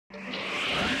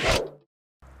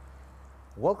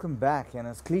Welcome back, and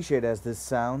as cliched as this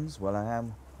sounds, well, I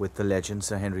am with the legend,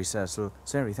 Sir Henry Cecil.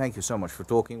 Sir Henry, thank you so much for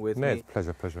talking with me.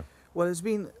 Pleasure. Well, it's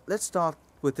been, let's start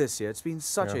with this year. It's been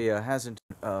such a year, hasn't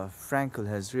it? Frankel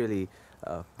has really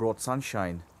brought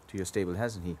sunshine to your stable,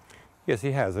 hasn't he? Yes,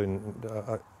 he has. I mean,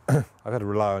 I've had to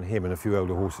rely on him and a few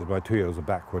older horses. My 2 years are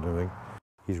backward and everything.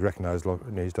 He's recognised,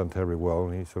 he's done terribly well,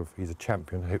 and he's a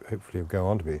champion. Hopefully he'll go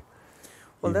on to be.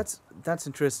 Well, that's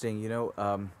interesting. You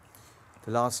know, the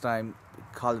last time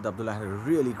Khalid Abdullah had a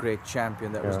really great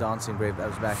champion that was Dancing Brave. That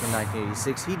was back in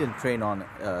 1986. He didn't train on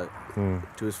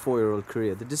to his 4-year-old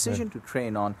career. The decision to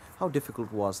train on, how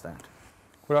difficult was that?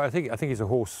 Well, I think he's a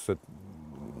horse that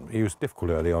he was difficult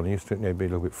early on. He used to be a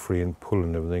little bit free and pull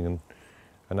and everything, and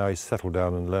now he's settled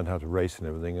down and learned how to race and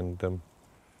everything. And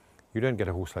you don't get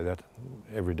a horse like that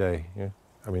every day.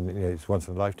 I mean, it's once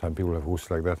in a lifetime people have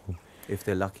horses like that. If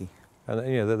they're lucky. And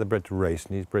they're bred to race,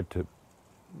 and he's bred to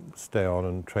stay on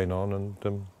and train on,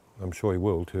 and I'm sure he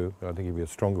will too. I think he'll be a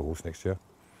stronger horse next year.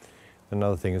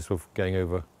 Another thing is sort of getting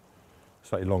over a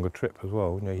slightly longer trip as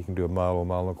well. He can do a mile or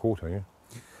mile and a quarter.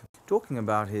 Talking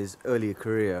about his earlier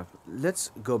career,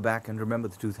 let's go back and remember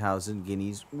the 2000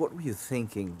 Guineas. What were you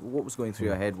thinking? What was going through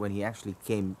your head when he actually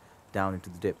came down into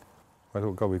the dip? I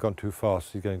thought, God, we've gone too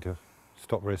fast. He's going to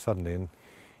stop very suddenly. And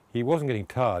he wasn't getting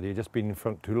tired. He had just been in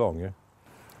front too long.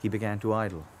 He began to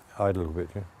idle. Idle a little bit.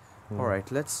 All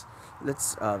right, let's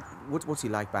what's he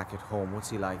like back at home? What's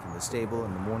he like in the stable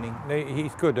in the morning? No,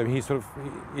 he's good. I mean,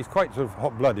 he's quite sort of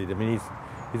hot-blooded. I mean,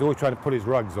 he's always trying to pull his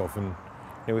rugs off, and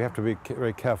we have to be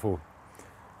very careful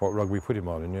what rug we put him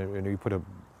on. And you put a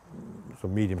sort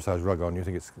of medium-sized rug on, you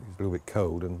think it's a little bit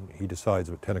cold, and he decides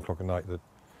at 10 o'clock at night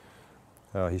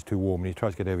that he's too warm, and he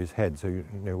tries to get over his head. So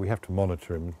we have to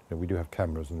monitor him. We do have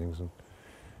cameras and things,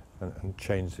 and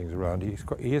change things around.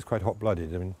 He is quite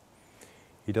hot-blooded. I mean,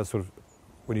 he does sort of,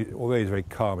 although he's very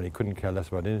calm and he couldn't care less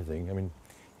about anything, I mean,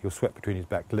 he'll sweat between his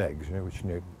back legs, which,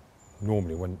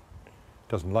 normally one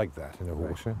doesn't like that in a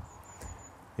horse. Right.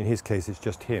 In his case, it's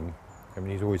just him. I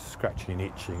mean, he's always scratching and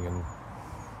itching, and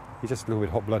he's just a little bit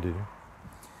hot-blooded.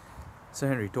 So,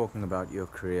 Henry, talking about your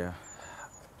career,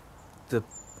 the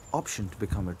option to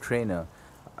become a trainer,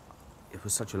 it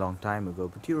was such a long time ago,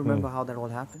 but do you remember how that all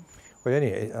happened? Well,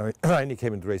 anyway, I only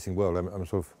came into the racing world. I'm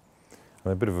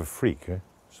a bit of a freak.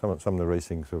 Some of the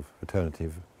racing sort of fraternity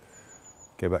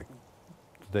go back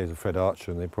to the days of Fred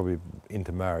Archer, and they probably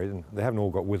intermarried, and they haven't all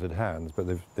got withered hands, but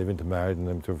they've intermarried,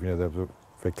 and they're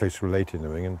very closely related and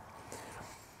everything. And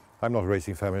I'm not a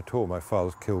racing family at all. My father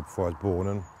was killed before I was born,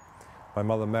 and my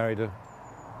mother married a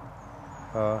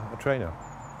trainer.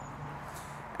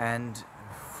 And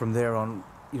from there on,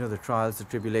 the trials, the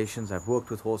tribulations, I've worked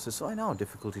with horses, so I know how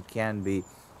difficult it can be,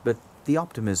 but the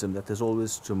optimism that there's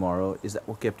always tomorrow, is that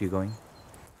what kept you going?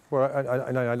 Well,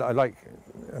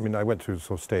 I went through a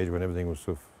sort of stage when everything was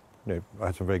sort of, I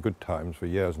had some very good times for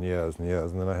years and years and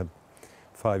years, and then I had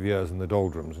 5 years in the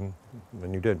doldrums, and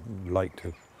you don't like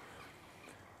to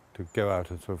go out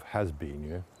as sort of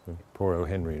has-been, poor old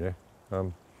Henry,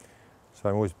 So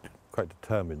I'm always quite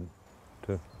determined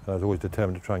I was always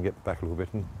determined to try and get back a little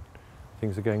bit, and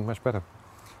things are going much better.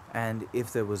 And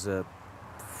if there was a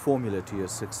formula to your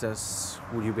success,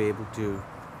 would you be able to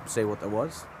say what that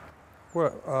was?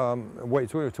 Well,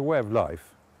 it's a way of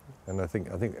life, and I think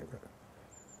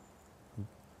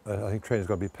trainers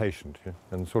got to be patient,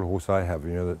 and the sort of horse I have,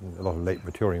 a lot of late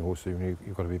maturing horses,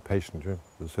 you've got to be patient.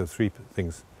 So 3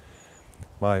 things.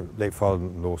 My late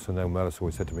father-in-law, Sir Noel Mellis,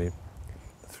 always said to me,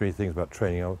 3 things about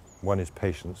training. 1 is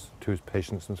patience, 2 is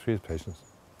patience, and 3 is patience.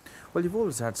 Well, you've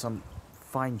always had some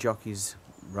fine jockeys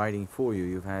riding for you.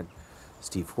 You've had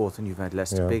Steve Hawthorne, you've had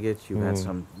Lester Piggott, you've had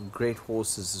some great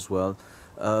horses as well.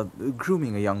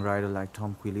 Grooming a young rider like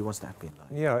Tom Queally, what's that been like?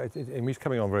 Yeah, he's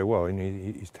coming on very well.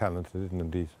 He's talented,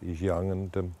 and he's young,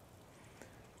 and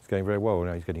he's going very well.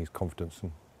 Now he's getting his confidence,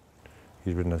 and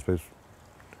he's ridden, I suppose,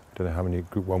 I don't know how many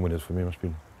Group 1 winners for me, must have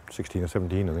been 16 or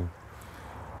 17, I think.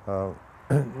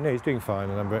 No, he's doing fine,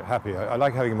 and I'm very happy. I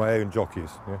like having my own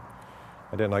jockeys.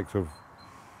 I don't like sort of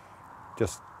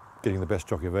just getting the best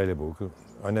jockey available, because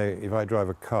I know if I drive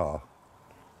a car,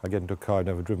 I get into a car I've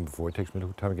never driven before, it takes me a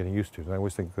little time getting used to it. And I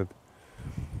always think that,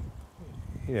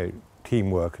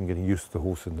 teamwork and getting used to the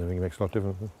horse and everything makes a lot of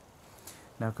difference.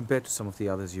 Now, compared to some of the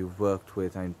others you've worked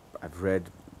with, I've read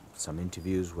some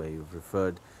interviews where you've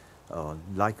referred,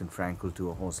 likened Frankel to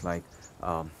a horse like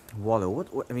Waller.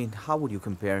 How would you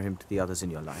compare him to the others in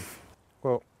your life?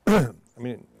 Well,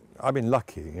 I've been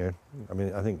lucky,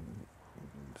 I think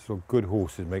sort of good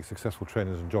horses make successful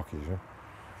trainers and jockeys,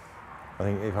 I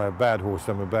think if I have bad horses,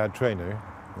 I'm a bad trainer.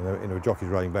 A jockey's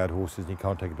riding bad horses and he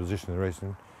can't take a position in the race,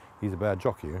 and he's a bad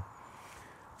jockey.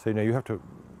 So, you know, you have to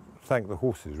thank the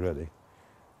horses, really.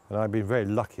 And I've been very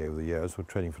lucky over the years for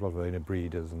training for a lot of owner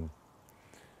breeders, and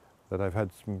that I've had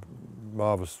some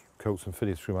marvellous colts and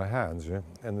fillies through my hands, you know,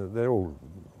 and they're all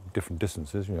different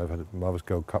distances. You know, I've had marvellous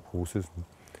Gold Cup horses, and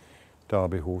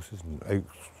Derby horses, and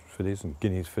Oaks fillies, and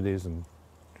Guineas fillies, and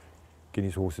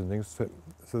Guineas horses and things.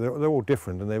 So they're all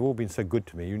different, and they've all been so good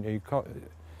to me. You can't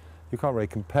really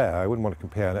compare. I wouldn't want to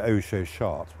compare an Osho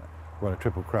Sharp, who won a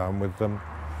Triple Crown, with a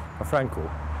Frankel.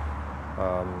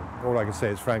 All I can say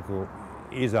is Frankel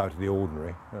is out of the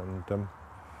ordinary, and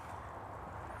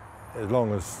as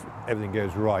long as everything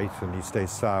goes right and he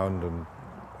stays sound,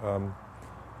 and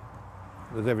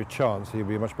there's every chance he'll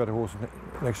be a much better horse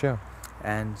next year.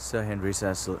 And Sir Henry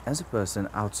Cecil, as a person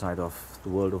outside of the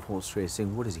world of horse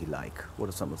racing, what is he like? What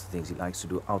are some of the things he likes to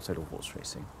do outside of horse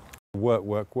racing? Work,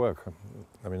 work, work.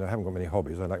 I mean, I haven't got many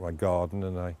hobbies. I like my garden,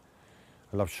 and I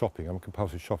love shopping. I'm a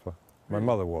compulsive shopper. My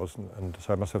mother was, and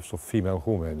so I must have sort of female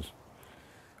hormones.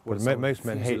 What But most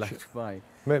men hate. like to buy?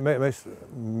 Most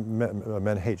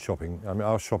men hate shopping. I mean,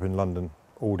 I'll shop in London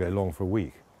all day long for a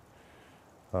week.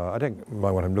 I don't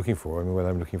mind what I'm looking for. I mean, whether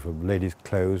I'm looking for ladies'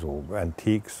 clothes or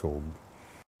antiques or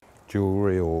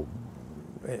jewellery or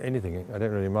anything, I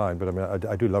don't really mind. But I mean,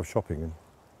 I do love shopping,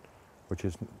 which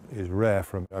is rare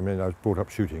from. I mean, I was brought up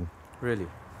shooting. Really?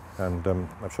 And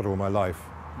I've shot all my life,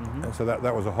 and so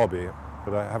that was a hobby.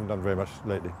 But I haven't done very much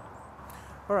lately.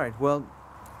 All right. Well,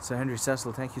 Sir Henry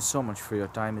Cecil, thank you so much for your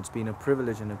time. It's been a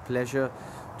privilege and a pleasure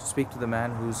to speak to the man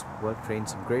who's trained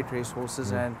some great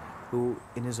racehorses and who,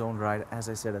 in his own right, as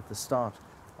I said at the start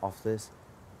of this,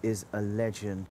 is a legend.